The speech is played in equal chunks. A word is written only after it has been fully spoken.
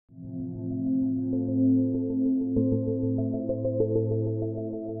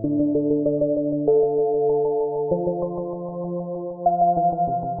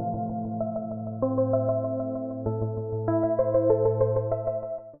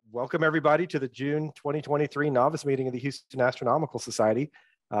Welcome everybody to the June 2023 novice meeting of the Houston Astronomical Society.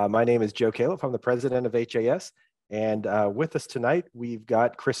 My name is Joe Califf. I'm the president of HAS. And with us tonight, we've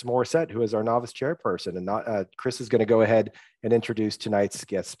got Chris Morissette, who is our novice chairperson. And Chris is going to go ahead and introduce tonight's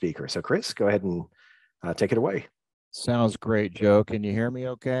guest speaker. So Chris, go ahead and take it away. Sounds great, Joe. Can you hear me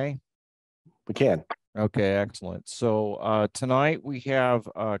okay? We can. Okay, excellent. So tonight we have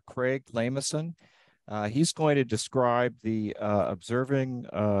Craig Lamison. He's going to describe the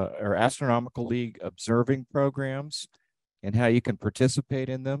Astronomical League observing programs and how you can participate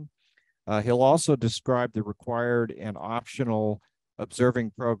in them. He'll also describe the required and optional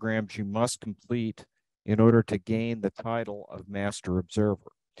observing programs you must complete in order to gain the title of Master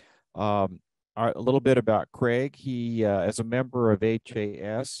Observer. A little bit about Craig. He, as a member of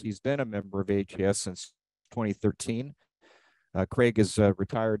HAS, he's been a member of HAS since 2013. Craig is a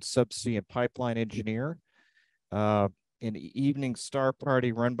retired subsea and pipeline engineer. An evening star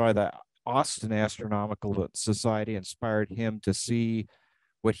party run by the Austin Astronomical Society inspired him to see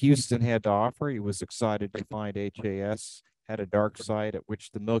what Houston had to offer. He was excited to find HAS had a dark side at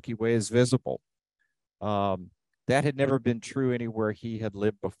which the Milky Way is visible. That had never been true anywhere he had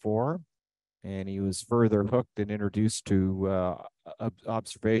lived before, and he was further hooked and introduced to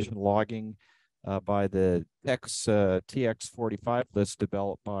observation logging by the TX45 list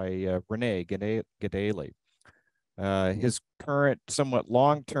developed by Rene Gadeli. His current, somewhat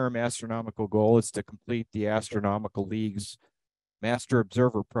long-term astronomical goal is to complete the Astronomical League's Master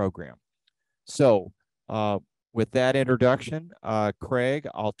Observer program. So with that introduction, Craig,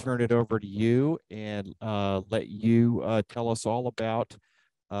 I'll turn it over to you and let you tell us all about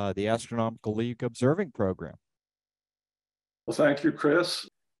the Astronomical League observing program. Well, thank you, Chris.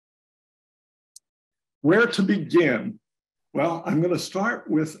 Where to begin? Well, I'm going to start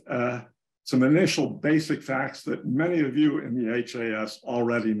with some initial basic facts that many of you in the HAS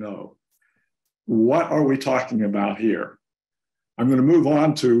already know. What are we talking about here? I'm going to move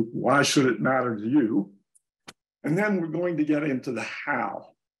on to why should it matter to you? And then we're going to get into the how.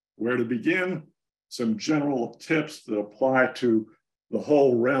 Where to begin, some general tips that apply to the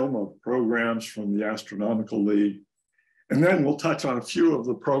whole realm of programs from the Astronomical League. And then we'll touch on a few of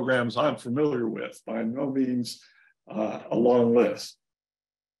the programs I'm familiar with, by no means a long list.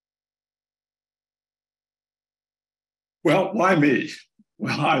 Well, why me?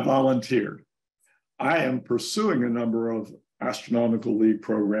 Well, I volunteered. I am pursuing a number of Astronomical League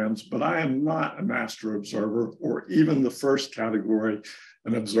programs, but I am not a master observer or even the first category,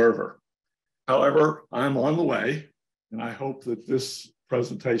 an observer. However, I'm on the way, and I hope that this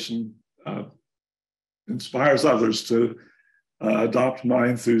presentation inspires others to adopt my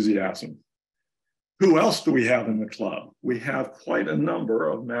enthusiasm. Who else do we have in the club? We have quite a number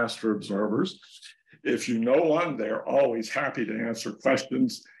of master observers. If you know one, they're always happy to answer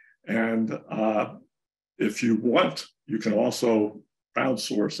questions. And if you want, you can also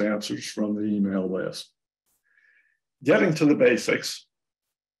crowdsource answers from the email list. Getting to the basics,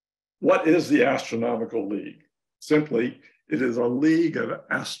 what is the Astronomical League? Simply, it is a league of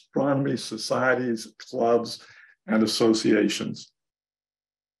astronomy societies, clubs, and associations.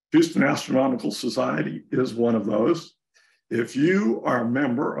 Houston Astronomical Society is one of those. If you are a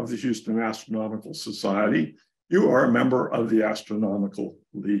member of the Houston Astronomical Society, you are a member of the Astronomical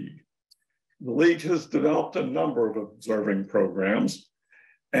League. The League has developed a number of observing programs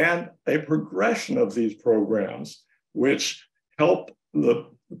and a progression of these programs, which help the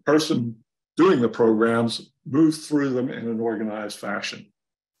person doing the programs move through them in an organized fashion.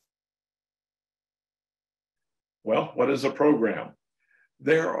 Well, what is a program?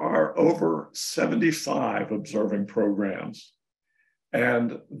 There are over 75 observing programs,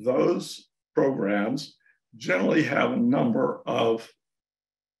 and those programs generally have a number of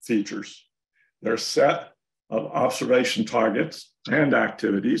features. They're a set of observation targets and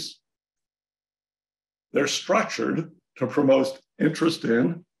activities. They're structured to promote interest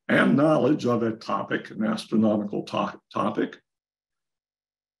in and knowledge of a topic, an astronomical topic.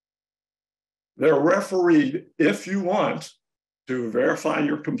 They're refereed, if you want, to verify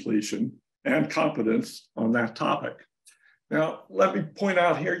your completion and competence on that topic. Now, let me point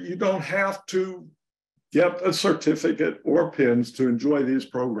out here, you don't have to get a certificate or pins to enjoy these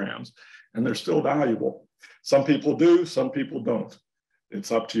programs, and they're still valuable. Some people do, some people don't.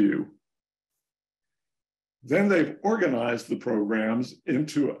 It's up to you. Then they've organized the programs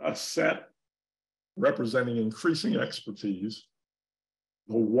into a set representing increasing expertise.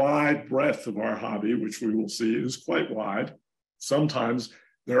 The wide breadth of our hobby, which we will see, is quite wide. Sometimes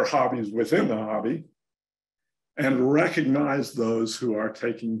there are hobbies within the hobby, and recognize those who are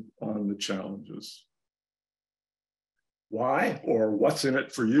taking on the challenges. why or what's in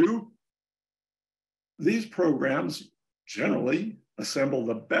it for you. These programs generally assemble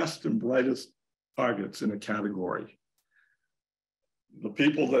the best and brightest targets in a category. The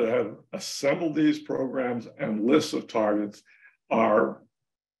people that have assembled these programs and lists of targets are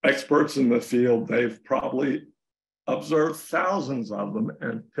experts in the field. They've probably observed thousands of them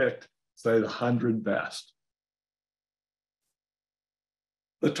and picked, say, the 100 best.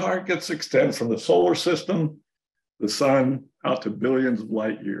 The targets extend from the solar system, the sun, out to billions of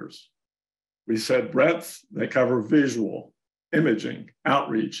light years. We said breadth, they cover visual, imaging,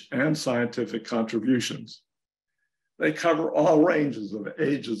 outreach, and scientific contributions. They cover all ranges of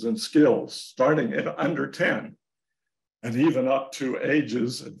ages and skills, starting at under 10, and even up to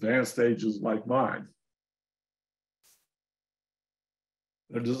ages, advanced ages like mine.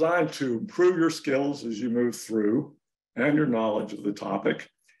 They're designed to improve your skills as you move through and your knowledge of the topic,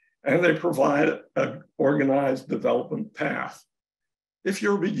 and they provide an organized development path. If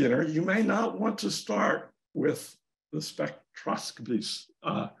you're a beginner, you may not want to start with the spectroscopy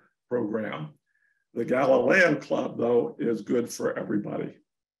program. The Galilean Club, though, is good for everybody.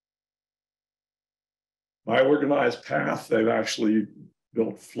 By organized path, they've actually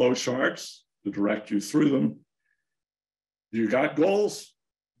built flow charts to direct you through them. You got goals?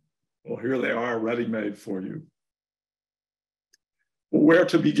 Well, here they are, ready-made for you. Where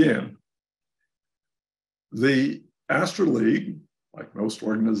to begin? The Astro League, like most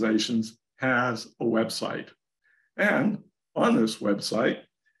organizations, has a website. And on this website,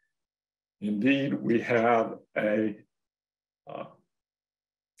 indeed, we have a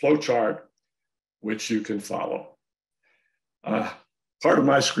flowchart which you can follow. Part of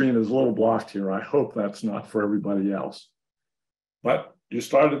my screen is a little blocked here. I hope that's not for everybody else. But you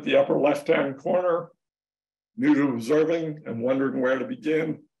start at the upper left-hand corner, new to observing and wondering where to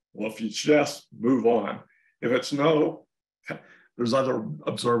begin. Well, if it's yes, move on. If it's no, there's other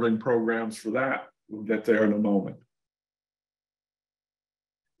observing programs for that. We'll get there in a moment.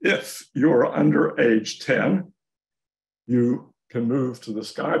 If you're under age 10, you can move to the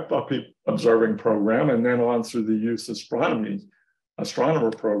Sky Puppy observing program and then on through the Youth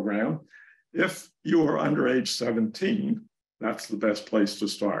Astronomer program. If you are under age 17, that's the best place to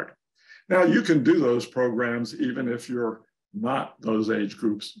start. Now, you can do those programs even if you're not those age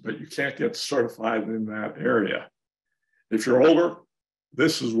groups, but you can't get certified in that area. If you're older,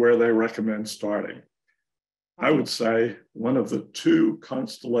 this is where they recommend starting. I would say one of the two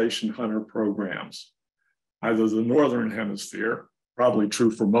Constellation Hunter programs, either the Northern Hemisphere, probably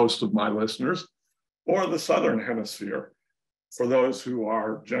true for most of my listeners, or the Southern Hemisphere, for those who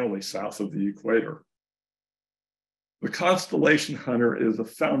are generally south of the equator. The Constellation Hunter is a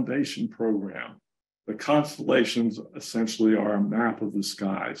foundation program. The constellations essentially are a map of the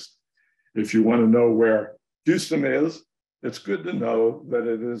skies. If you want to know where Houston is, it's good to know that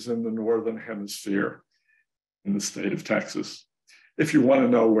it is in the Northern Hemisphere in the state of Texas. If you want to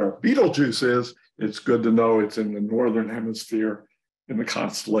know where Betelgeuse is, it's good to know it's in the Northern Hemisphere in the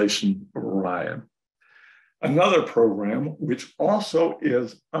constellation of Orion. Another program, which also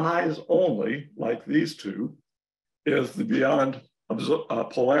is eyes only, like these two, is the Beyond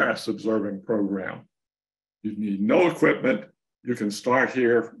Polaris observing program. You need no equipment. You can start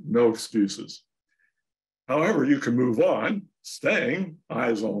here, no excuses. However, you can move on, staying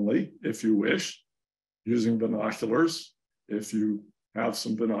eyes only if you wish, using binoculars if you have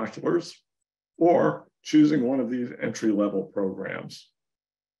some binoculars, or choosing one of these entry-level programs.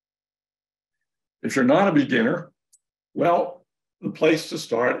 If you're not a beginner, well, the place to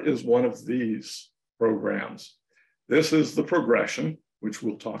start is one of these programs. This is the progression, which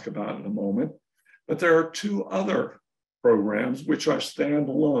we'll talk about in a moment, but there are two other programs which are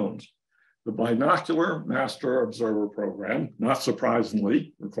standalones. The Binocular Master Observer Program, not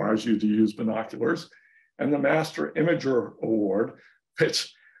surprisingly, requires you to use binoculars, and the Master Imager Award,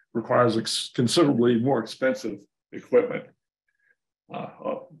 which requires considerably more expensive equipment.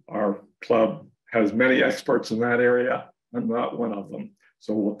 Our club has many experts in that area. I'm not one of them,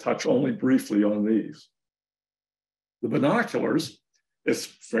 so we'll touch only briefly on these. The binoculars, it's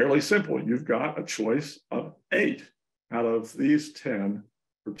fairly simple. You've got a choice of 8 out of these 10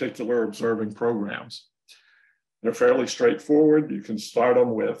 particular observing programs. They're fairly straightforward. You can start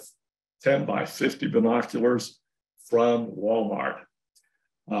them with 10 by 50 binoculars from Walmart.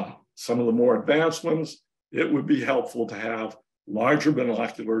 Some of the more advanced ones, it would be helpful to have larger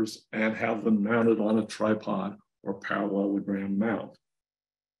binoculars and have them mounted on a tripod or parallelogram mount.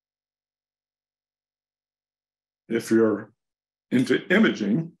 If you're into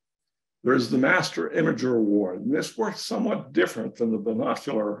imaging, there's the Master Imager Award. And this works somewhat different than the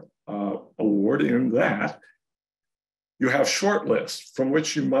binocular award in that You have short lists from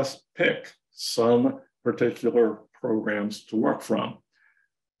which you must pick some particular programs to work from.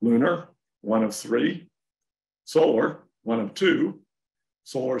 Lunar, 1 of 3. Solar, 1 of 2.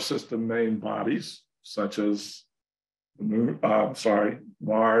 Solar system main bodies, such as Mars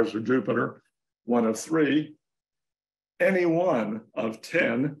or Jupiter, 1 of 3. Any one of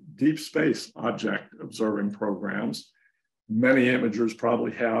 10 deep space object observing programs. Many imagers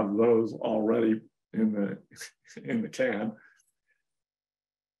probably have those already in the can.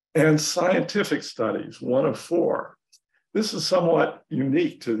 And scientific studies, 1 of 4. This is somewhat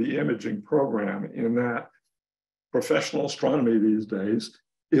unique to the imaging program in that professional astronomy these days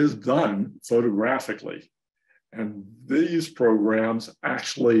is done photographically. And these programs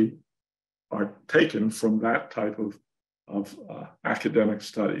actually are taken from that type of academic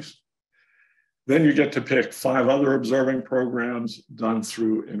studies. Then you get to pick 5 other observing programs done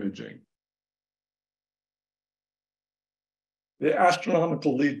through imaging. The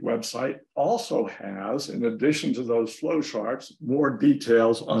Astronomical League website also has, in addition to those flowcharts, more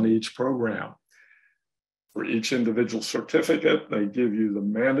details on each program. For each individual certificate, they give you the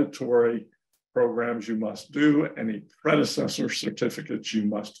mandatory programs you must do, any predecessor certificates you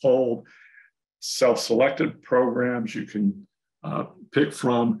must hold, self-selected programs you can pick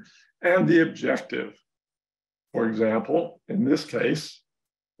from, and the objective. For example, in this case,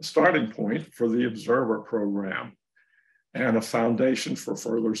 a starting point for the observer program and a foundation for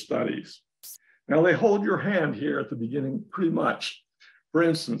further studies. Now they hold your hand here at the beginning pretty much. For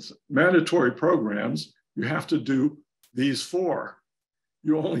instance, mandatory programs, you have to do these 4.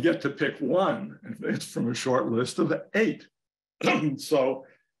 You only get to pick 1, and it's from a short list of 8. So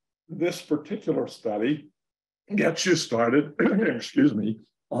this particular study gets you started, excuse me,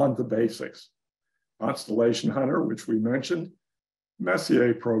 on the basics. Constellation Hunter, which we mentioned,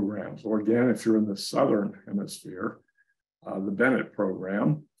 Messier programs, or again, if you're in the Southern Hemisphere, the Bennett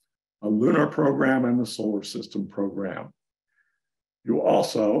program, a lunar program, and the solar system program. You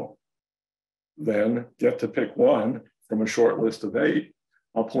also then get to pick 1 from a short list of 8.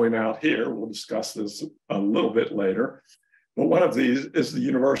 I'll point out here, we'll discuss this a little bit later, but one of these is the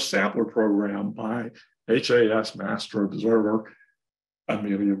Universe Sampler Program by HAS Master Observer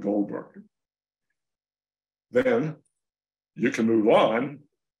Amelia Goldberg. Then you can move on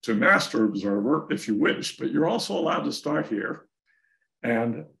to Master Observer if you wish, but you're also allowed to start here.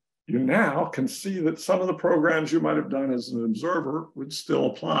 And you now can see that some of the programs you might have done as an observer would still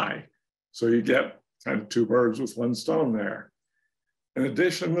apply. So you get kind of 2 birds with 1 stone there. In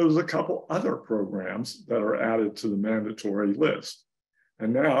addition, there's a couple other programs that are added to the mandatory list.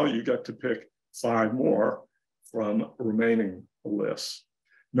 And now you get to pick 5 more from remaining lists.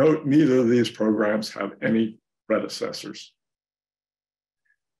 Note, neither of these programs have any predecessors.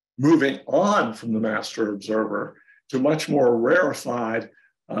 Moving on from the Master Observer to much more rarefied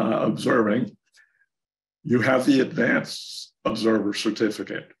observing, you have the Advanced Observer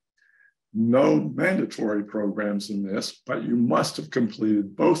Certificate. No mandatory programs in this, but you must have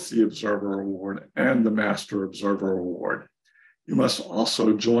completed both the Observer Award and the Master Observer Award. You must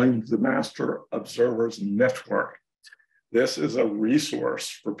also join the Master Observers Network. This is a resource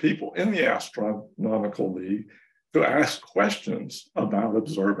for people in the Astronomical League to ask questions about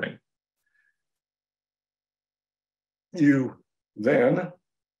observing. You then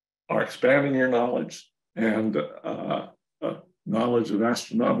are expanding your knowledge and knowledge of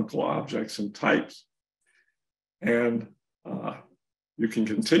astronomical objects and types. And you can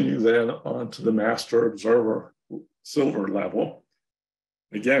continue then on to the Master Observer Silver level.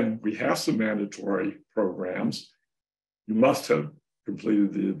 Again, we have some mandatory programs. You must have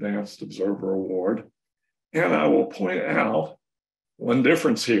completed the Advanced Observer Award. And I will point out one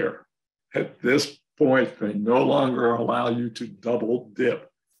difference here. At this point, they no longer allow you to double dip.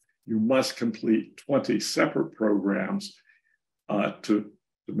 You must complete 20 separate programs to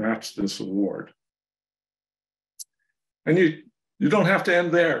match this award. And you don't have to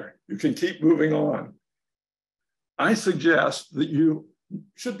end there. You can keep moving on. I suggest that you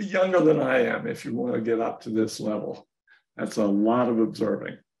should be younger than I am if you want to get up to this level. That's a lot of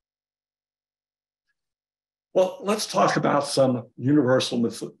observing. Well, let's talk about some universal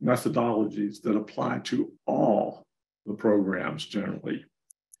methodologies that apply to all the programs generally.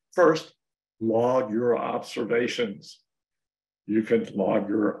 First, log your observations. You can log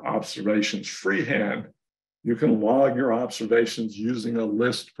your observations freehand. You can log your observations using a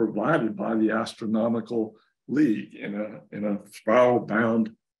list provided by the Astronomical League in a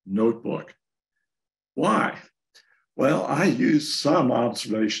spiral-bound notebook. Why? Well, I use some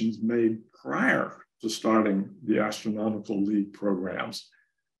observations made prior to starting the Astronomical League programs.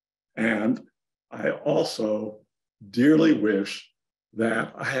 And I also dearly wish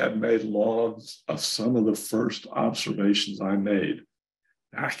that I had made logs of some of the first observations I made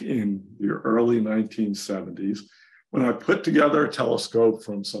back in the early 1970s when I put together a telescope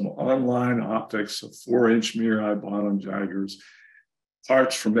from some online optics, a 4-inch mirror I bought on Jaggers,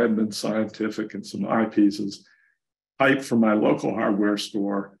 parts from Edmund Scientific and some eyepieces, pipe from my local hardware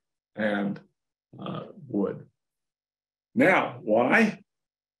store, and wood. Now, why?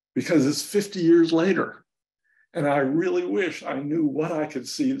 Because it's 50 years later. And I really wish I knew what I could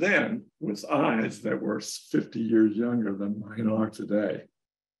see then with eyes that were 50 years younger than mine are today.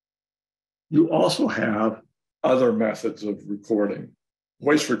 You also have other methods of recording.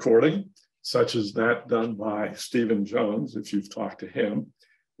 Voice recording, such as that done by Stephen Jones, if you've talked to him.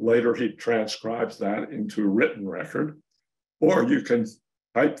 Later, he transcribes that into a written record. Or you can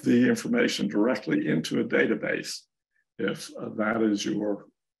type the information directly into a database if that is your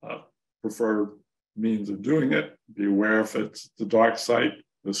preferred means of doing it. Be aware if it's the dark site,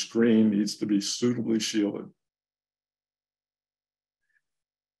 the screen needs to be suitably shielded.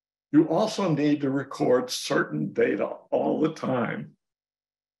 You also need to record certain data all the time.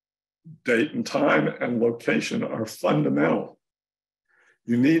 Date and time and location are fundamental.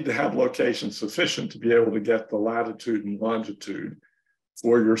 You need to have location sufficient to be able to get the latitude and longitude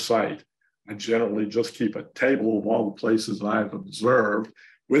for your site. I generally just keep a table of all the places I've observed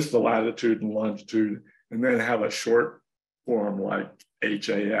with the latitude and longitude, and then have a short form like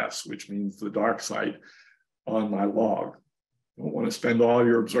HAS, which means the dark site, on my log. You don't want to spend all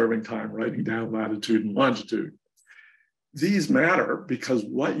your observing time writing down latitude and longitude. These matter because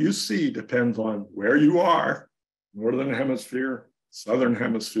what you see depends on where you are, northern hemisphere, southern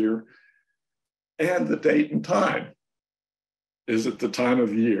hemisphere, and the date and time. Is it the time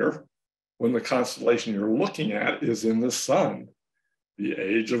of year when the constellation you're looking at is in the sun, the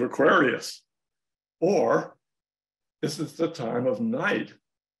age of Aquarius? Or is it the time of night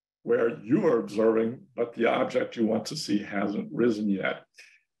where you are observing, but the object you want to see hasn't risen yet?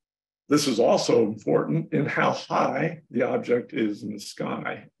 This is also important in how high the object is in the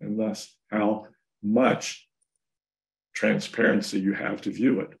sky, and thus how much transparency you have to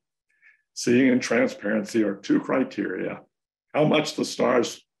view it. Seeing and transparency are two criteria: how much the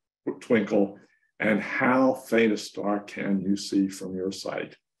stars twinkle and how faint a star can you see from your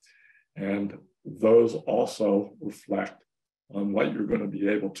site. And those also reflect on what you're going to be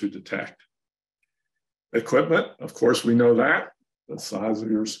able to detect. Equipment, of course, we know that. The size of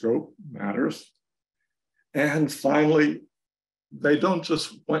your scope matters. And finally, they don't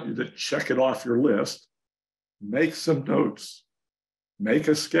just want you to check it off your list. Make some notes. Make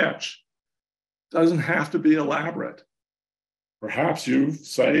a sketch. Doesn't have to be elaborate. Perhaps you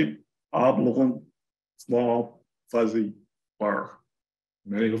say oblong, small, fuzzy blur.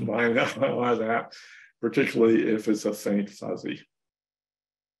 Many of mine are that, particularly if it's a faint fuzzy.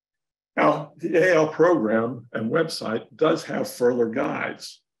 Now, the AL program and website does have further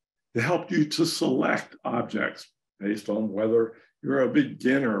guides to help you to select objects based on whether you're a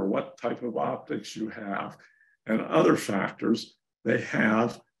beginner, what type of optics you have, and other factors. They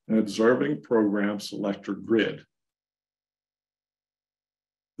have an observing program selector grid.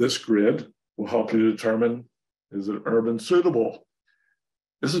 This grid will help you determine, is it urban suitable?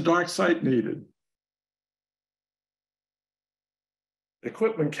 Is a dark site needed?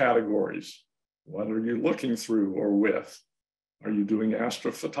 Equipment categories. What are you looking through or with? Are you doing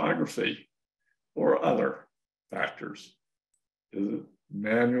astrophotography or other factors? Is it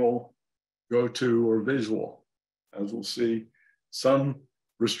manual, go-to, or visual? As we'll see, some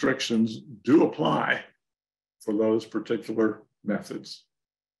restrictions do apply for those particular methods.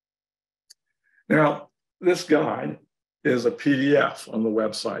 Now, this guide is a PDF on the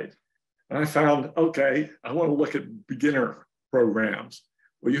website. And I found, okay, I want to look at beginner programs.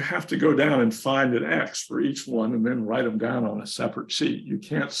 Well, you have to go down and find an X for each one and then write them down on a separate sheet. You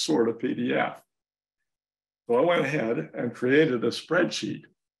can't sort a PDF. So I went ahead and created a spreadsheet.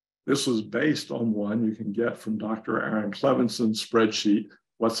 This was based on one you can get from Dr. Aaron Clevenson's spreadsheet,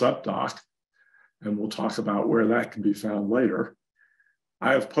 What's Up, Doc? And we'll talk about where that can be found later.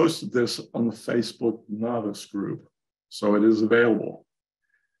 I have posted this on the Facebook novice group, so it is available.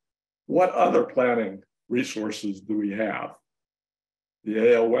 What other planning resources do we have?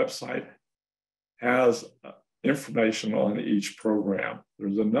 The AL website has information on each program.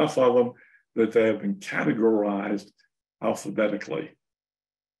 There's enough of them that they have been categorized alphabetically.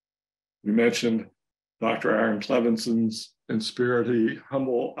 We mentioned Dr. Aaron Clevenson's Inspirity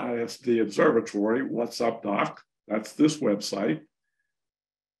Humboldt ISD Observatory, What's Up, Doc? That's this website.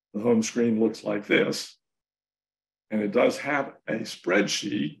 The home screen looks like this. And it does have a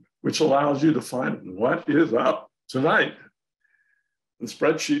spreadsheet which allows you to find what is up Tonight, the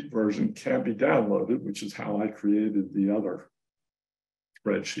spreadsheet version can be downloaded, which is how I created the other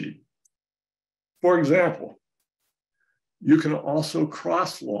spreadsheet. For example, you can also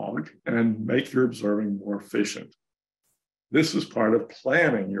cross-log and make your observing more efficient. This is part of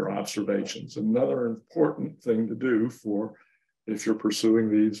planning your observations, another important thing to do for if you're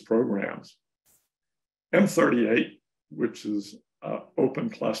pursuing these programs. M38, which is an open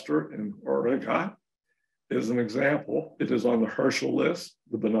cluster in Auriga, is an example. It is on the Herschel list,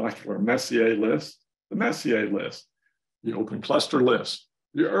 the binocular Messier list, the Messier list, the open cluster list,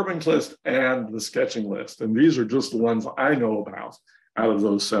 the urban list, and the sketching list. And these are just the ones I know about out of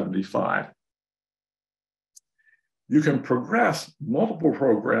those 75. You can progress multiple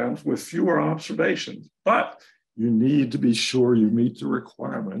programs with fewer observations, but you need to be sure you meet the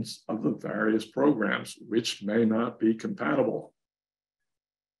requirements of the various programs, which may not be compatible.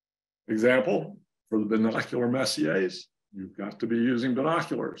 Example, for the binocular Messiers, you've got to be using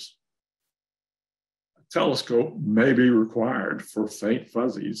binoculars. A telescope may be required for faint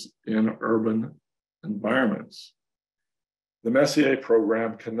fuzzies in urban environments. The Messier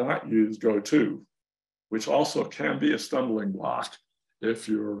program cannot use GO2, which also can be a stumbling block if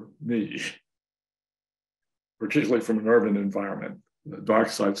you're me, particularly from an urban environment. The dark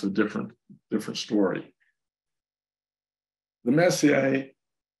side's a different story. The Messier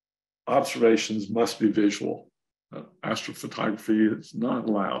observations must be visual. Astrophotography is not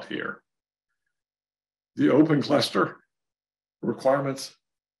allowed here. The open cluster requirements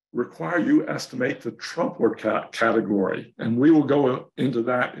require you estimate the Trumpler category, and we will go into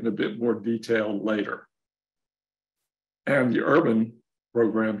that in a bit more detail later. And the urban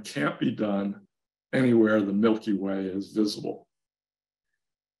program can't be done anywhere the Milky Way is visible.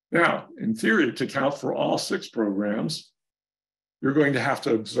 Now, in theory, to count for all 6 programs, you're going to have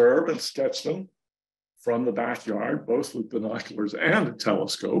to observe and sketch them from the backyard, both with binoculars and a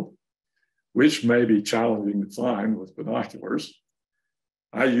telescope, which may be challenging to find with binoculars.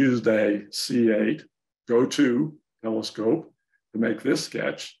 I used a C8 GO2 telescope to make this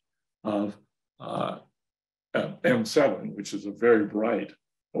sketch of M7, which is a very bright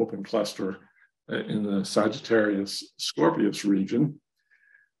open cluster in the Sagittarius-Scorpius region.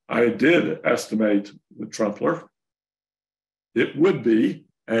 I did estimate the Trumpler. It would be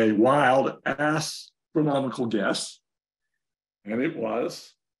a wild astronomical guess, and it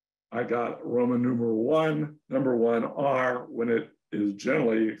was. I got Roman numeral 1, number 1 R, when it is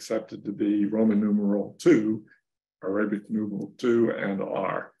generally accepted to be Roman numeral 2, Arabic numeral 2, and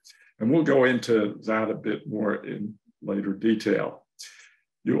R. And we'll go into that a bit more in later detail.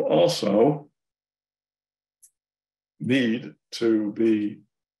 You also need to be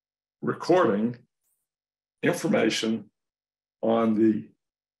recording information on the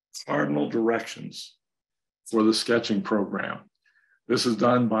cardinal directions for the sketching program. This is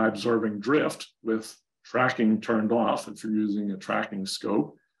done by observing drift with tracking turned off if you're using a tracking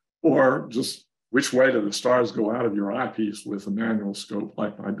scope, or just which way do the stars go out of your eyepiece with a manual scope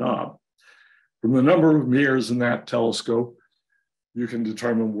like my Dob. From the number of mirrors in that telescope, you can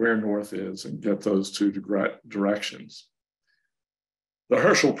determine where north is and get those 2 directions. The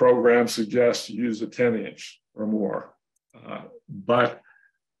Herschel program suggests you use a 10-inch or more, but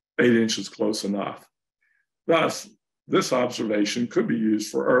 8 inches close enough. Thus, this observation could be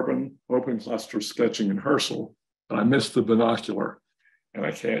used for urban open cluster sketching in Herschel, but I missed the binocular, and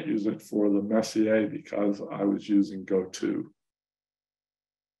I can't use it for the Messier because I was using GO2.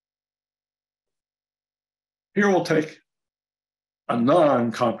 Here we'll take a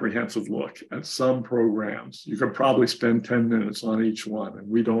non-comprehensive look at some programs. You could probably spend 10 minutes on each one, and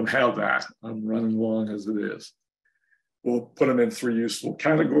we don't have that. I'm running long as it is. We'll put them in 3 useful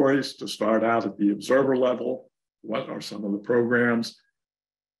categories to start out at the observer level. What are some of the programs?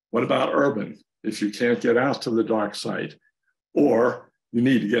 What about urban? If you can't get out to the dark site, or you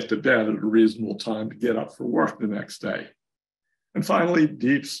need to get to bed at a reasonable time to get up for work the next day. And finally,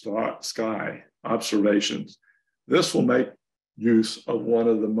 deep sky observations. This will make use of one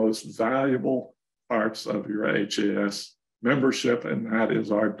of the most valuable parts of your HAS membership, and that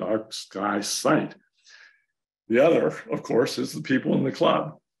is our dark sky site. The other, of course, is the people in the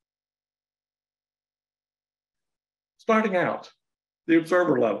club. Starting out, the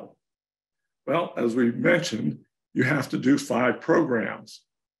observer level. Well, as we mentioned, you have to do 5 programs.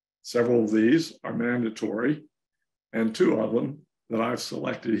 Several of these are mandatory, and 2 of them that I've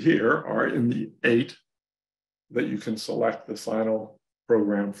selected here are in the 8 that you can select the final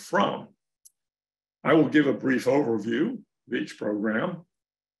program from. I will give a brief overview of each program,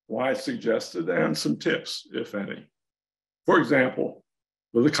 why it's suggested, and some tips, if any. For example,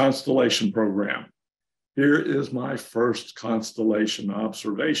 for the constellation program, Here is my first constellation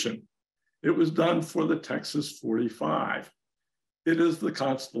observation. It was done for the Texas 45. It is the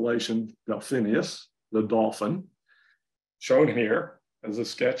constellation Delphinius, the dolphin, shown here as a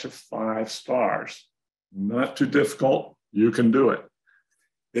sketch of 5 stars. Not too difficult, you can do it.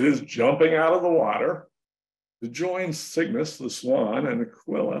 It is jumping out of the water to join Cygnus, the swan, and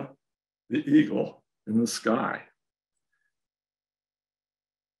Aquila, the eagle, in the sky.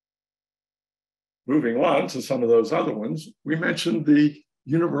 Moving on to some of those other ones, we mentioned the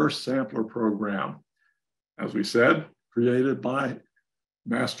Universe Sampler Program. As we said, created by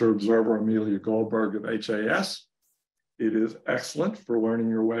Master Observer Amelia Goldberg of HAS. It is excellent for learning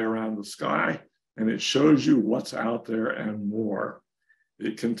your way around the sky, and it shows you what's out there and more.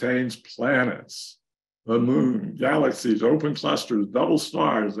 It contains planets, the moon, galaxies, open clusters, double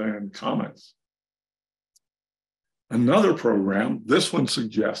stars, and comets. Another program, this one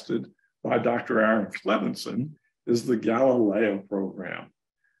suggested by Dr. Aaron Clevenson, is the Galileo program.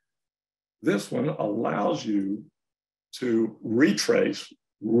 This one allows you to retrace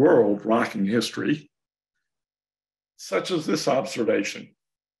world rocking history, such as this observation.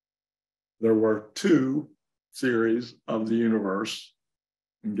 There were 2 theories of the universe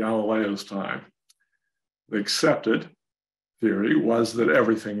in Galileo's time. The accepted theory was that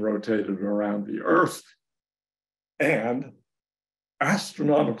everything rotated around the Earth, and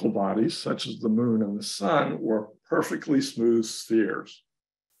astronomical bodies, such as the moon and the sun, were perfectly smooth spheres,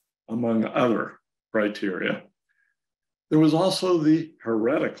 among other criteria. There was also the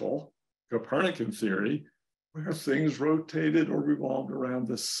heretical Copernican theory, where things rotated or revolved around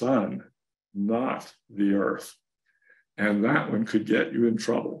the sun, not the Earth. And that one could get you in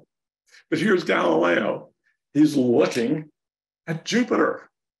trouble. But here's Galileo. He's looking at Jupiter.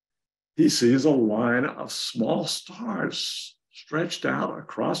 He sees a line of small stars stretched out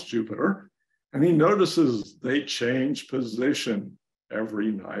across Jupiter, and he notices they change position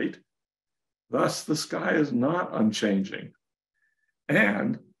every night. Thus, the sky is not unchanging.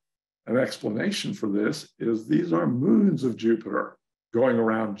 And an explanation for this is these are moons of Jupiter going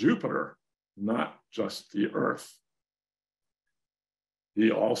around Jupiter, not just the Earth.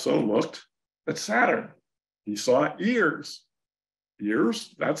 He also looked at Saturn. He saw ears.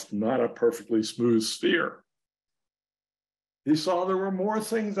 Ears, that's not a perfectly smooth sphere. He saw there were more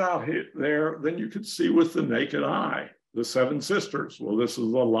things out there than you could see with the naked eye. The 7 sisters. Well, this is a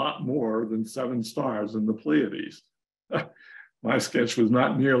lot more than 7 stars in the Pleiades. My sketch was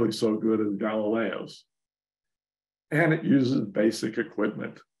not nearly so good as Galileo's. And it uses basic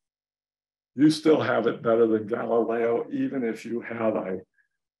equipment. You still have it better than Galileo, even if you have a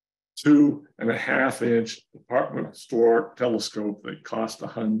 2.5-inch department store telescope that cost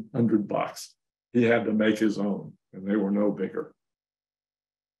 $100. He had to make his own, and they were no bigger.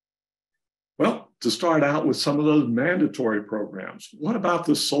 Well, to start out with some of those mandatory programs, what about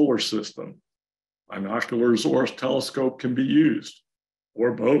the solar system? Binoculars or a telescope can be used,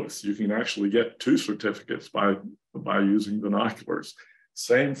 or both. You can actually get 2 certificates by using binoculars.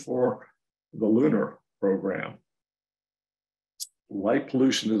 Same for the lunar program. Light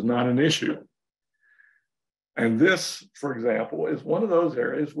pollution is not an issue. And this, for example, is one of those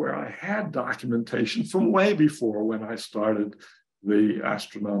areas where I had documentation from way before when I started the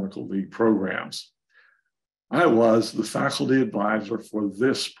Astronomical League programs. I was the faculty advisor for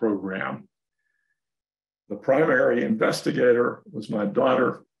this program. The primary investigator was my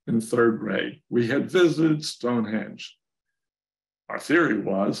daughter in 3rd grade. We had visited Stonehenge. Our theory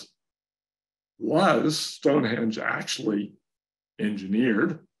was Stonehenge actually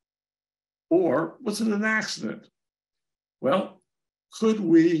engineered, or was it an accident? Well, could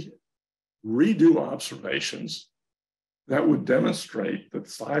we redo observations that would demonstrate that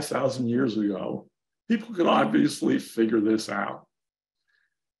 5,000 years ago, people could obviously figure this out?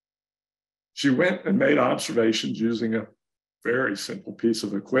 She went and made observations using a very simple piece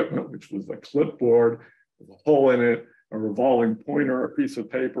of equipment, which was a clipboard with a hole in it, a revolving pointer, a piece of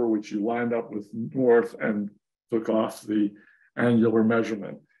paper, which you lined up with north and took off the angular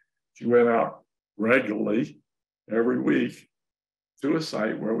measurement. She went out regularly every week to a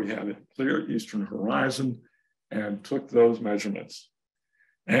site where we had a clear eastern horizon and took those measurements.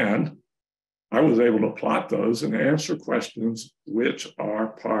 And I was able to plot those and answer questions which are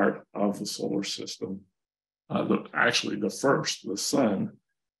part of the solar system. Actually, the first, the sun,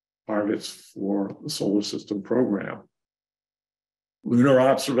 targets for the solar system program. Lunar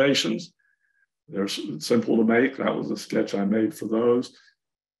observations, they're simple to make. That was a sketch I made for those.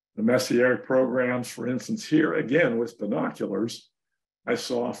 The Messier programs, for instance, here again with binoculars, I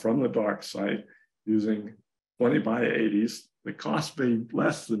saw from the dark site using 20 by 80s that cost me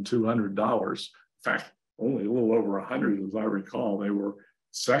less than $200. In fact, only a little over 100, as I recall. They were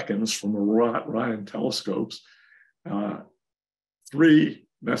seconds from Orion telescopes. 3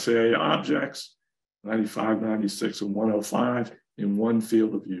 Messier objects, 95, 96, and 105 in one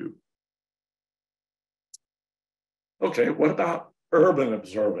field of view. Okay, what about urban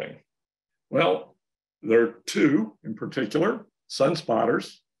observing? Well, there are 2 in particular,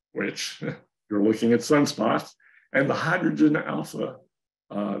 sunspotters, which you're looking at sunspots, and the hydrogen alpha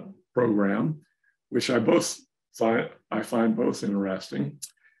program, which I find both interesting.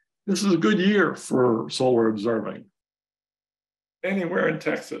 This is a good year for solar observing. Anywhere in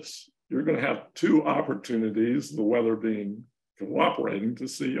Texas, you're going to have 2 opportunities, the weather being cooperating, to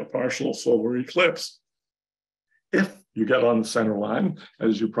see a partial solar eclipse. If you get on the center line,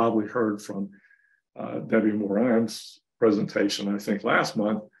 as you probably heard from Debbie Moran's presentation, I think last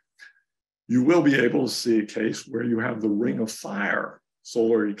month, you will be able to see a case where you have the ring of fire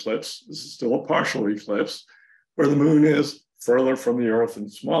solar eclipse. This is still a partial eclipse, where the moon is further from the Earth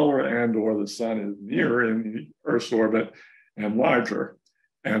and smaller, and or the sun is nearer in the Earth's orbit and larger,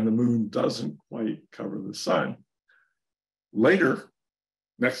 and the moon doesn't quite cover the sun. Later,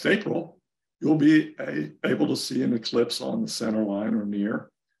 next April, you'll be able to see an eclipse on the center line or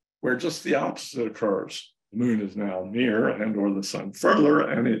near, where just the opposite occurs. The moon is now near and or the sun further,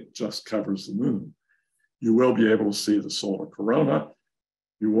 and it just covers the moon. You will be able to see the solar corona.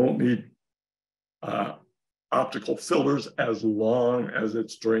 You won't need optical filters as long as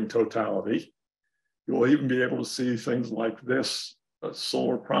it's during totality. You'll even be able to see things like this,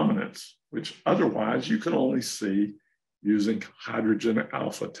 solar prominence, which otherwise you can only see using hydrogen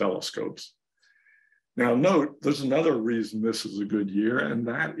alpha telescopes. Now note, there's another reason this is a good year, and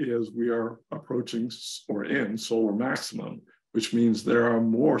that is we are approaching or in solar maximum, which means there are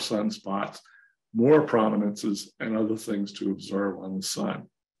more sunspots, more prominences, and other things to observe on the sun.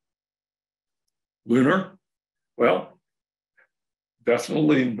 Lunar, well,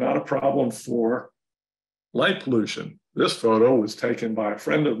 definitely not a problem for light pollution. This photo was taken by a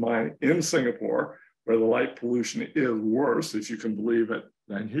friend of mine in Singapore, where the light pollution is worse, if you can believe it,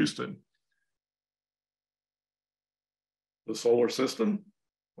 than Houston. The solar system,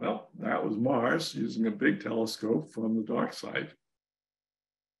 well, that was Mars using a big telescope from the dark side.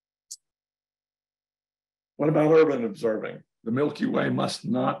 What about urban observing? The Milky Way must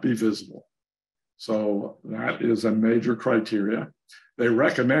not be visible. So that is a major criteria. They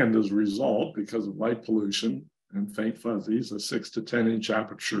recommend, as a result, because of light pollution and faint fuzzies, a 6 to 10 inch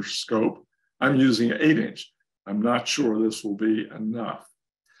aperture scope. I'm using an 8-inch. I'm not sure this will be enough.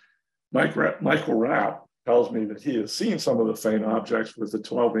 Michael Rapp tells me that he has seen some of the faint objects with a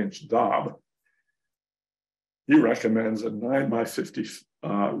 12-inch Dob. He recommends a 9 by 50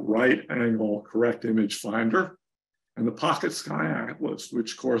 right angle correct image finder and the Pocket Sky Atlas,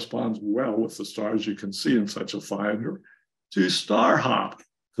 which corresponds well with the stars you can see in such a finder, to star hop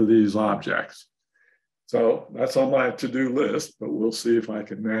to these objects. So that's on my to-do list, but we'll see if I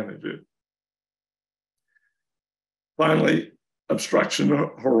can manage it. Finally, obstruction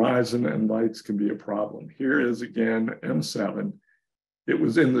horizon and lights can be a problem. Here is again M7. It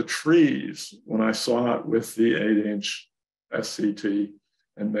was in the trees when I saw it with the 8-inch SCT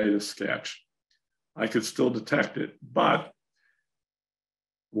and made a sketch. I could still detect it, but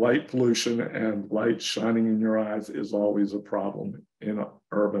light pollution and light shining in your eyes is always a problem in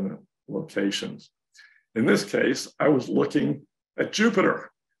urban locations. In this case, I was looking at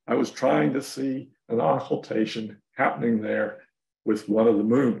Jupiter. I was trying to see an occultation happening there with one of the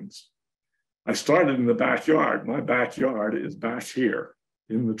moons. I started in the backyard. My backyard is back here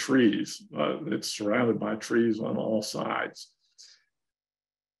in the trees. It's surrounded by trees on all sides.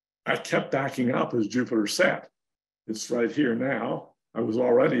 I kept backing up as Jupiter set. It's right here now. I was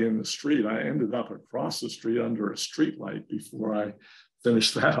already in the street. I ended up across the street under a street light before I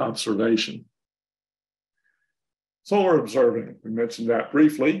finished that observation. Solar observing, we mentioned that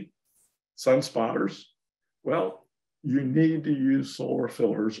briefly. Sunspotters, well, you need to use solar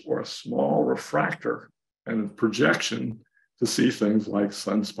filters or a small refractor and a projection to see things like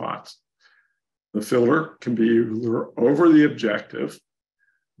sunspots. The filter can be either over the objective,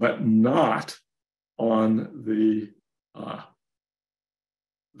 but not on the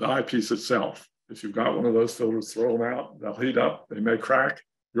eyepiece itself. If you've got one of those filters, throw them out, they'll heat up, they may crack,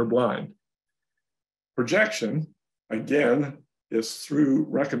 you're blind. Projection, again, is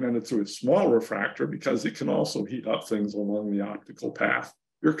recommended through a small refractor because it can also heat up things along the optical path.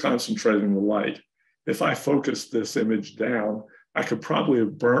 You're concentrating the light. If I focus this image down, I could probably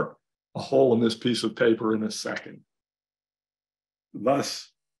have burnt a hole in this piece of paper in a second. Thus,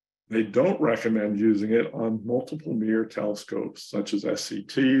 they don't recommend using it on multiple mirror telescopes, such as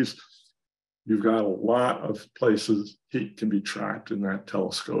SCTs, you've got a lot of places heat can be trapped in that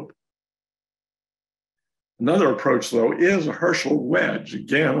telescope. Another approach, though, is a Herschel wedge,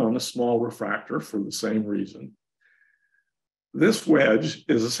 again on a small refractor for the same reason. This wedge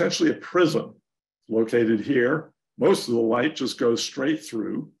is essentially a prism located here. Most of the light just goes straight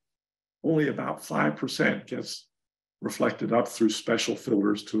through. Only about 5% gets reflected up through special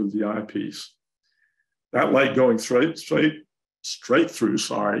filters to the eyepiece. That light going straight through,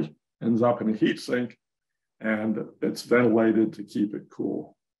 ends up in a heat sink, and it's ventilated to keep it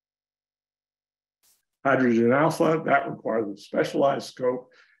cool. Hydrogen alpha, that requires a specialized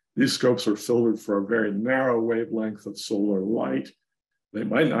scope. These scopes are filtered for a very narrow wavelength of solar light. They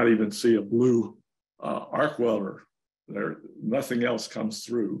might not even see a blue arc welder. Nothing else comes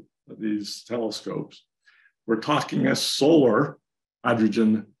through these telescopes. We're talking a solar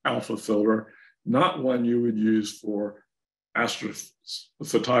hydrogen alpha filter, not one you would use for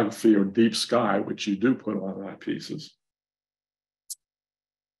astrophotography or deep sky, which you do put on eyepieces.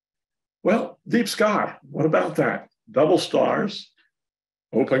 Well, deep sky, what about that? Double stars,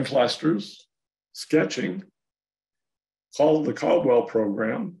 open clusters, sketching, the Caldwell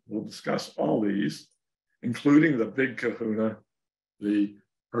program. We'll discuss all these, including the big kahuna, the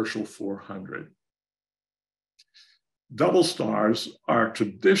Herschel 400. Double stars are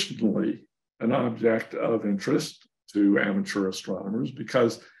traditionally an object of interest to amateur astronomers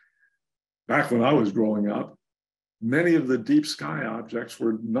because back when I was growing up, many of the deep sky objects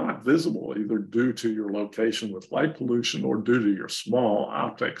were not visible, either due to your location with light pollution or due to your small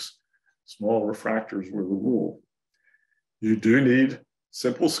optics. Small refractors were the rule. You do need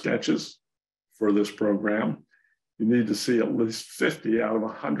simple sketches for this program. You need to see at least 50 out of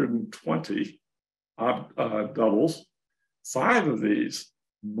 120 doubles. 5 of these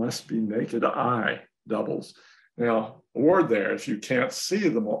must be naked eye doubles. Now, a word there, if you can't see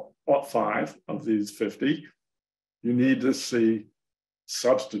them all, 5 of these 50, you need to see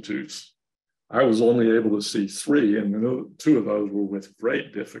substitutes. I was only able to see 3, and 2 of those were with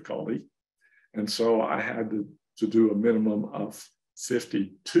great difficulty. And so I had to do a minimum of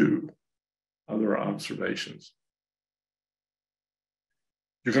 52 other observations.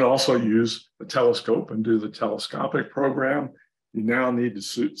 You can also use a telescope and do the telescopic program. You now need to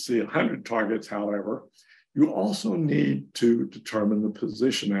see 100 targets, however. You also need to determine the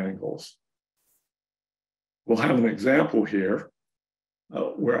position angles. We'll have an example here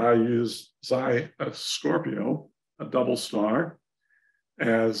where I use Xi Scorpio, a double star,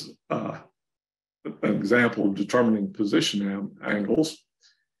 as an example of determining position angles.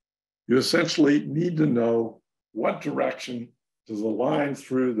 You essentially need to know what direction does the line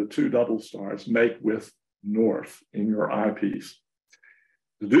through the 2 double stars make with north in your eyepiece.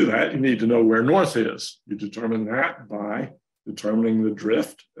 To do that, you need to know where north is. You determine that by determining the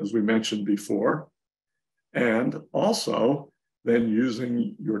drift, as we mentioned before, and also then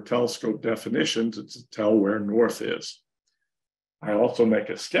using your telescope definition to tell where north is. I also make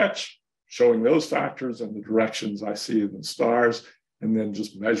a sketch showing those factors and the directions I see in the stars, and then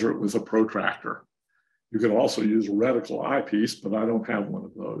just measure it with a protractor. You can also use a reticle eyepiece, but I don't have one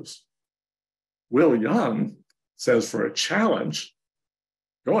of those. Will Young says for a challenge,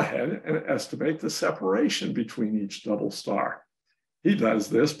 go ahead and estimate the separation between each double star. He does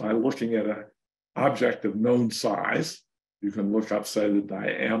this by looking at an object of known size. You can look up, say, the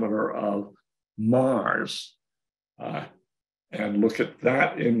diameter of Mars and look at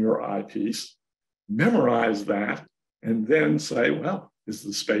that in your eyepiece, memorize that, and then say, well, is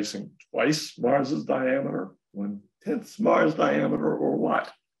the spacing twice Mars's diameter, 1/10 Mars diameter, or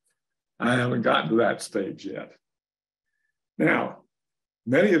what? I haven't gotten to that stage yet. Now,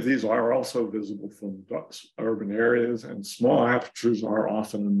 many of these are also visible from urban areas, and small apertures are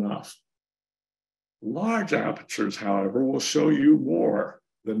often enough. Large apertures, however, will show you more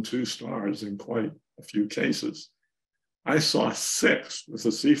than 2 stars in quite a few cases. I saw 6 with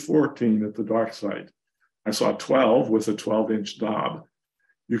a C14 at the dark site. I saw 12 with a 12-inch Dob.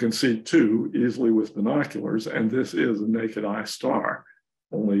 You can see 2 easily with binoculars, and this is a naked eye star.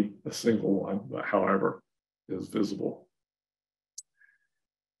 Only a single one, however, is visible.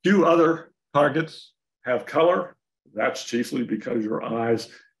 Few other targets have color. That's chiefly because your eyes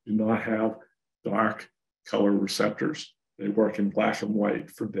do not have dark color receptors. They work in black and white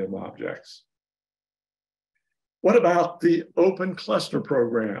for dim objects. What about the open cluster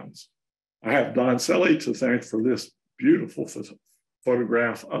programs? I have Don Selly to thank for this beautiful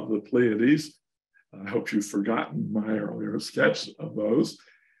photograph of the Pleiades. I hope you've forgotten my earlier sketch of those.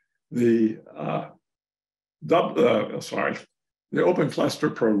 The open cluster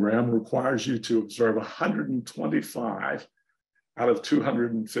program requires you to observe 125 out of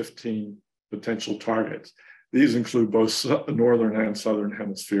 215 potential targets. These include both northern and southern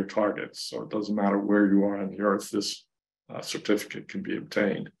hemisphere targets. So it doesn't matter where you are on the Earth, this certificate can be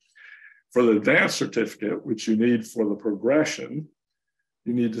obtained. For the advanced certificate, which you need for the progression,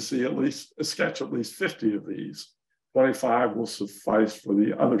 you need to see sketch at least 50 of these. 25 will suffice for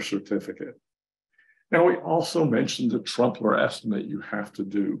the other certificate. Now, we also mentioned the Trumpler estimate you have to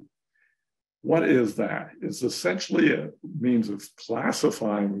do. What is that? It's essentially a means of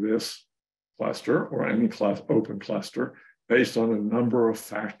classifying this cluster or any open cluster based on a number of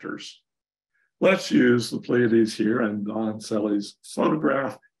factors. Let's use the Pleiades here and Don Selly's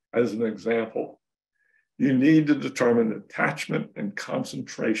photograph as an example. You need to determine detachment and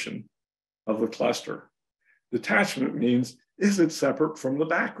concentration of the cluster. Detachment means, is it separate from the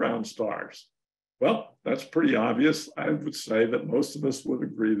background stars? Well, that's pretty obvious. I would say that most of us would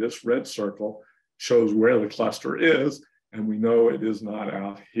agree this red circle shows where the cluster is, and we know it is not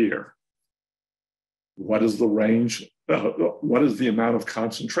out here. What is the range? What is the amount of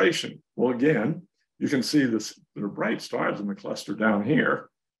concentration? Well, again, you can see this, there are bright stars in the cluster down here,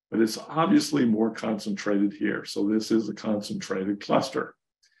 but it's obviously more concentrated here. So this is a concentrated cluster.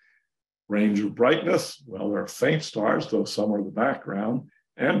 Range of brightness, well, there are faint stars, though some are the background,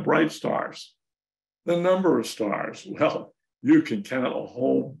 and bright stars. The number of stars, well, you can count a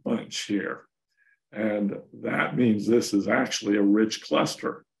whole bunch here. And that means this is actually a rich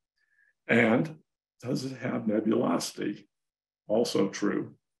cluster. And does it have nebulosity? Also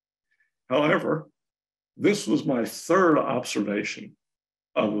true. However, this was my third observation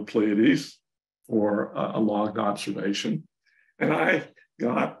of the Pleiades for a logged observation. And I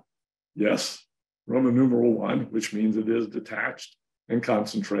got, yes, Roman numeral 1, which means it is detached and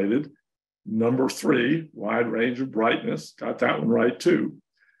concentrated. Number 3, wide range of brightness, got that one right too.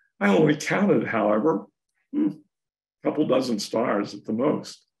 I only counted, however, a couple dozen stars at the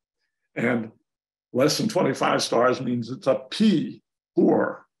most. And less than 25 stars means it's a P,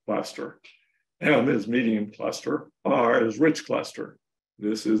 poor cluster. M is medium cluster, R is rich cluster.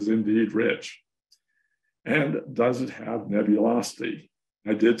 This is indeed rich. And does it have nebulosity?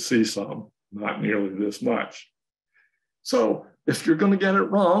 I did see some, not nearly this much. So if you're going to get it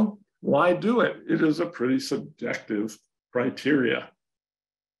wrong, why do it? It is a pretty subjective criteria.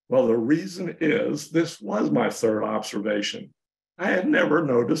 Well, the reason is this was my third observation. I had never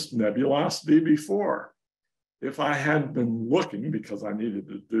noticed nebulosity before. If I had been looking because I needed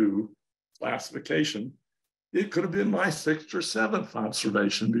to do classification, it could have been my 6th or 7th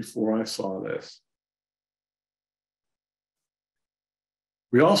observation before I saw this.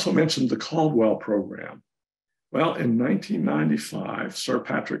 We also mentioned the Caldwell program. Well, in 1995, Sir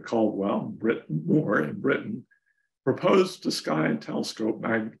Patrick Caldwell, Moore in Britain, proposed to Sky and Telescope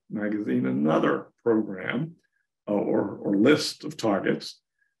magazine another program or list of targets,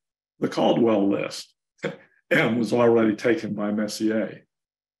 the Caldwell list. M was already taken by Messier.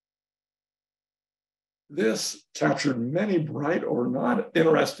 This captured many bright or not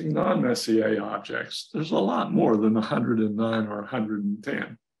interesting non-Messier objects. There's a lot more than 109 or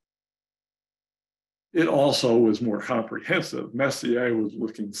 110. It also was more comprehensive. Messier was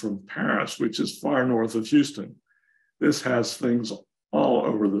looking from Paris, which is far north of Houston. This has things all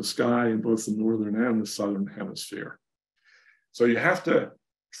over the sky in both the northern and the southern hemisphere. So you have to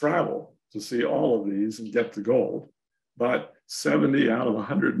travel to see all of these and get the gold, but 70 out of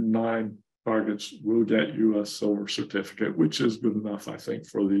 109 targets will get you a silver certificate, which is good enough, I think,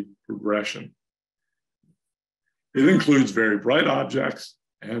 for the progression. It includes very bright objects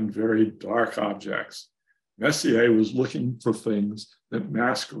and very dark objects. Messier was looking for things that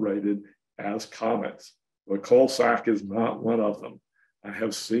masqueraded as comets. The coal sack is not one of them. I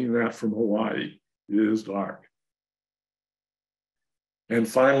have seen that from Hawaii. It is dark. And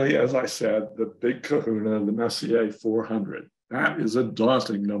finally, as I said, the big kahuna, the Messier 400. That is a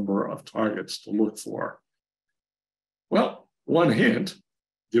daunting number of targets to look for. Well, one hint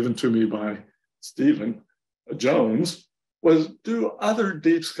given to me by Stephen Jones was do other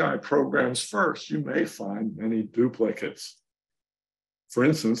deep sky programs first. You may find many duplicates. For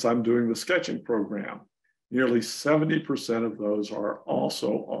instance, I'm doing the sketching program. Nearly 70% of those are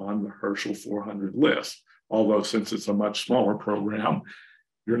also on the Herschel 400 list. Although since it's a much smaller program,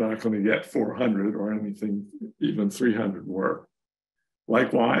 you're not going to get 400 or anything, even 300 work.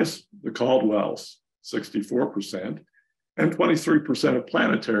 Likewise, the Caldwells, 64%, and 23% of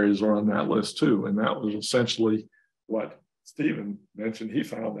planetaries are on that list too. And that was essentially what Stephen mentioned he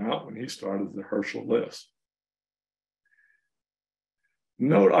found out when he started the Herschel list.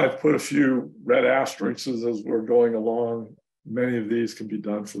 Note I've put a few red asterisks as we're going along. Many of these can be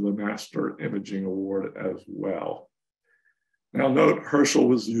done for the Master Imaging Award as well. Now note, Herschel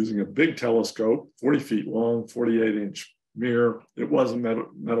was using a big telescope, 40 feet long, 48-inch mirror. It was a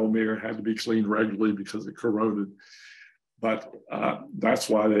metal mirror, had to be cleaned regularly because it corroded. But that's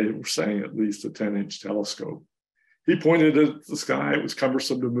why they were saying at least a 10-inch telescope. He pointed at the sky. It was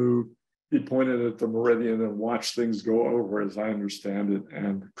cumbersome to move. He pointed at the meridian and watched things go over, as I understand it,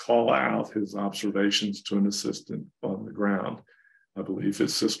 and call out his observations to an assistant on the ground. I believe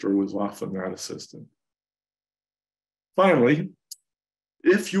his sister was often that assistant. Finally,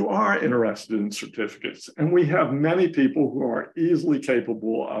 if you are interested in certificates, and we have many people who are easily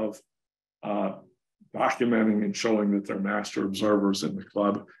capable of documenting and showing that they're master observers in the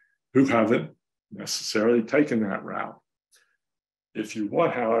club who haven't necessarily taken that route. If you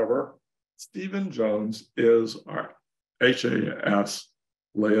want, however, Stephen Jones is our HAS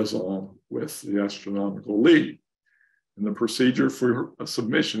liaison with the Astronomical League. And the procedure for a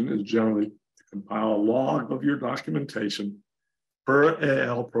submission is generally to compile a log of your documentation per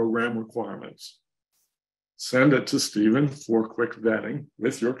AL program requirements. Send it to Stephen for quick vetting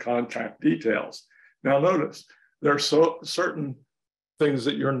with your contact details. Now notice, there are certain things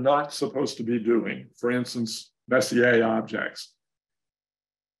that you're not supposed to be doing. For instance, Messier objects.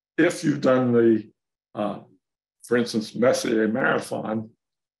 If you've done the, for instance, Messier marathon,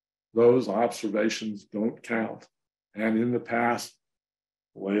 those observations don't count. And in the past,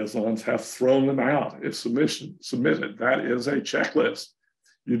 liaisons have thrown them out if submitted. That is a checklist.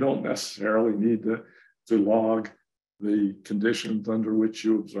 You don't necessarily need to log the conditions under which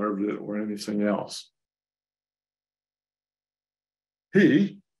you observed it or anything else.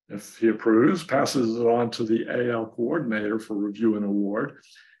 He, if he approves, passes it on to the AL coordinator for review and award.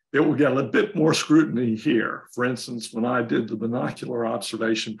 It will get a bit more scrutiny here. For instance, when I did the binocular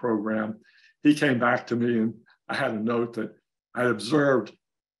observation program, he came back to me and I had a note that I observed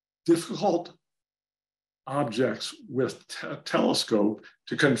difficult objects with a telescope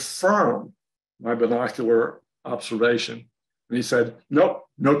to confirm my binocular observation. And he said, nope,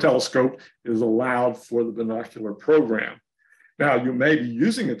 no telescope is allowed for the binocular program. Now, you may be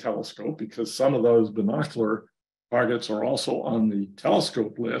using a telescope because some of those binocular targets are also on the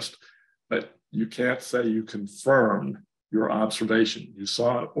telescope list, but you can't say you confirmed your observation. You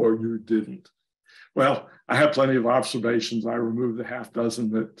saw it or you didn't. Well, I had plenty of observations. I removed the half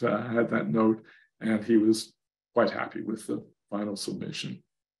dozen that had that note, and he was quite happy with the final submission.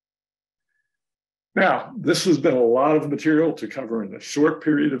 Now, this has been a lot of material to cover in a short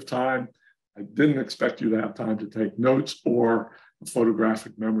period of time. I didn't expect you to have time to take notes or a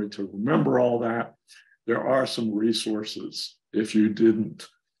photographic memory to remember all that. There are some resources if you didn't.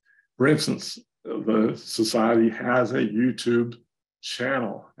 For instance, the Society has a YouTube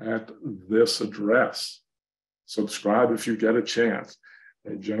channel at this address. Subscribe if you get a chance.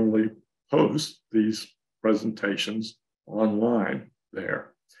 They generally post these presentations online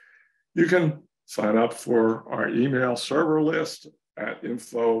there. You can sign up for our email server list at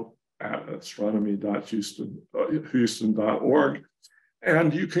info@astronomy.houston.org,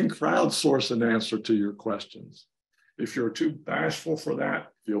 and you can crowdsource an answer to your questions. If you're too bashful for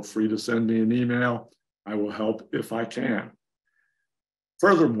that, feel free to send me an email. I will help if I can.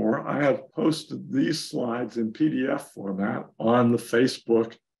 Furthermore, I have posted these slides in PDF format on the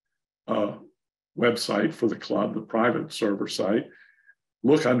Facebook website for the club, the private server site.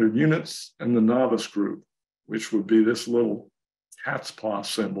 Look under units and the novice group, which would be this little cat's paw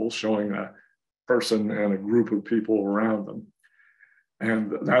symbol showing a person and a group of people around them.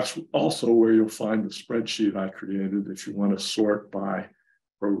 And that's also where you'll find the spreadsheet I created if you want to sort by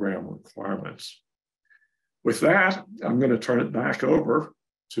program requirements. With that, I'm going to turn it back over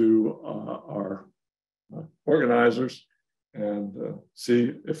to our organizers and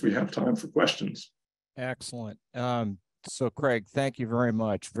see if we have time for questions. Excellent. So Craig, thank you very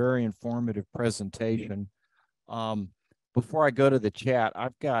much. Very informative presentation. Before I go to the chat,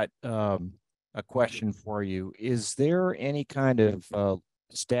 I've got a question for you. Is there any kind of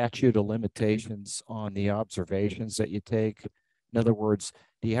statute of limitations on the observations that you take? In other words,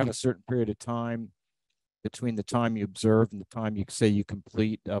 do you have a certain period of time between the time you observe and the time you say you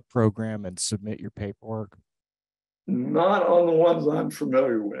complete a program and submit your paperwork? Not on the ones I'm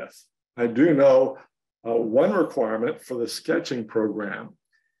familiar with. I do know one requirement for the sketching program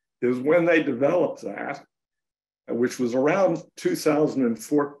is when they developed that, which was around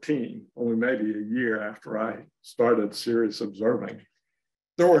 2014, only maybe a year after I started serious observing,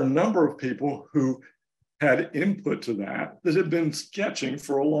 there were a number of people who had input to that had been sketching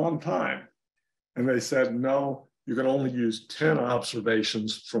for a long time. And they said, no, you can only use 10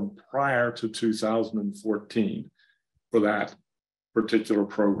 observations from prior to 2014 for that particular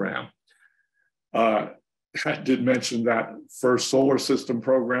program. I did mention that first solar system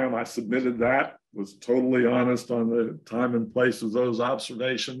program. I submitted that, was totally honest on the time and place of those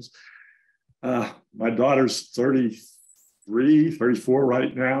observations. My daughter's 33, 34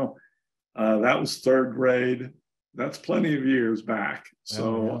 right now. That was third grade. That's plenty of years back.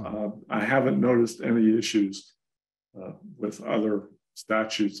 So I haven't noticed any issues with other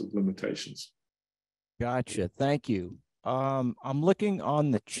statutes of limitations. Gotcha. Thank you. I'm looking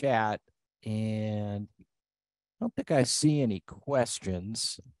on the chat and I don't think I see any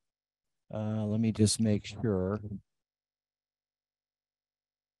questions. Let me just make sure.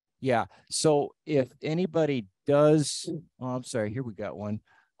 Yeah. So if anybody does, oh, I'm sorry, here we got one.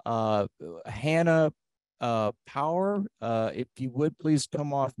 Hannah Power, if you would please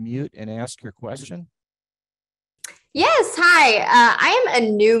come off mute and ask your question. Yes, hi. I am a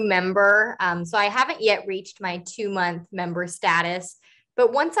new member, so I haven't yet reached my 2-month member status.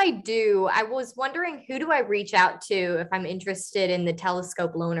 But once I do, I was wondering, who do I reach out to if I'm interested in the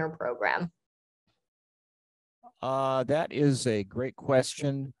telescope loaner program? That is a great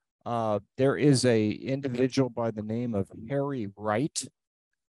question. There is a individual by the name of Harry Wright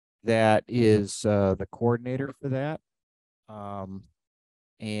that is the coordinator for that.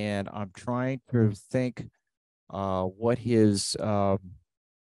 And I'm trying to think what his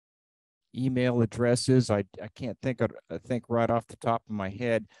email address is. I can't think right off the top of my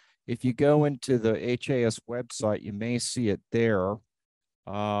head. If you go into the HAS website, you may see it there.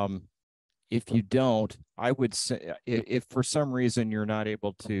 If you don't, I would say, if for some reason you're not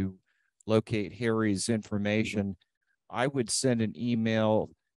able to locate Harry's information, I would send an email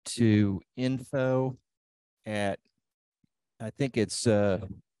to info@, I think it's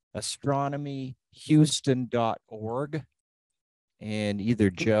astronomyhouston.org, and either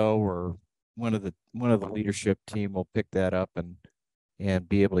Joe or one of the leadership team will pick that up and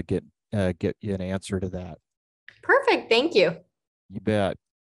be able to get you an answer to that. Perfect. Thank you. You bet.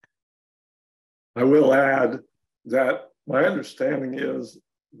 I will add that my understanding is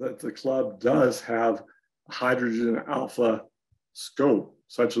that the club does have a hydrogen alpha scope,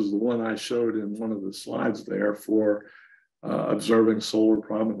 such as the one I showed in one of the slides there, for observing solar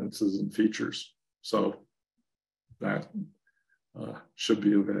prominences and features. So that should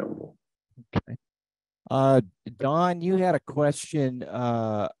be available. Okay. Don, you had a question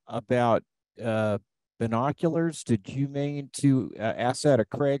about binoculars. Did you mean to ask that of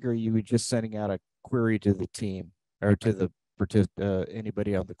Craig, or are you just sending out a query to the team or to the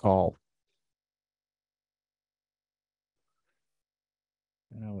anybody on the call?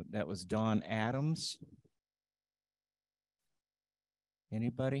 That was Don Adams.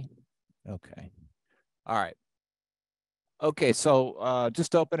 Anybody? Okay. All right. Okay, so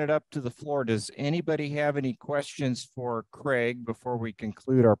just open it up to the floor. Does anybody have any questions for Craig before we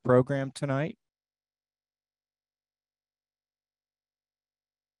conclude our program tonight?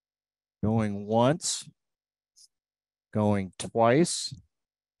 Going once, going twice.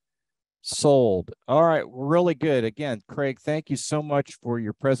 Sold. All right, really good. Again, Craig, thank you so much for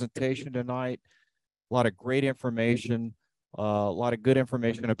your presentation tonight. A lot of great information, a lot of good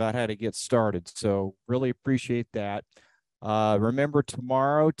information about how to get started. So really appreciate that. Remember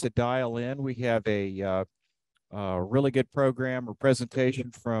tomorrow to dial in. We have a really good program or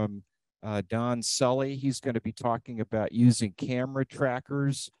presentation from Don Sully. He's going to be talking about using camera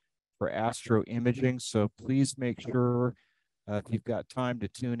trackers for astro imaging. So please make sure if you've got time to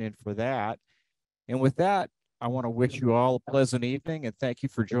tune in for that. And with that, I want to wish you all a pleasant evening and thank you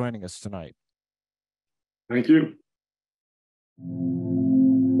for joining us tonight. Thank you.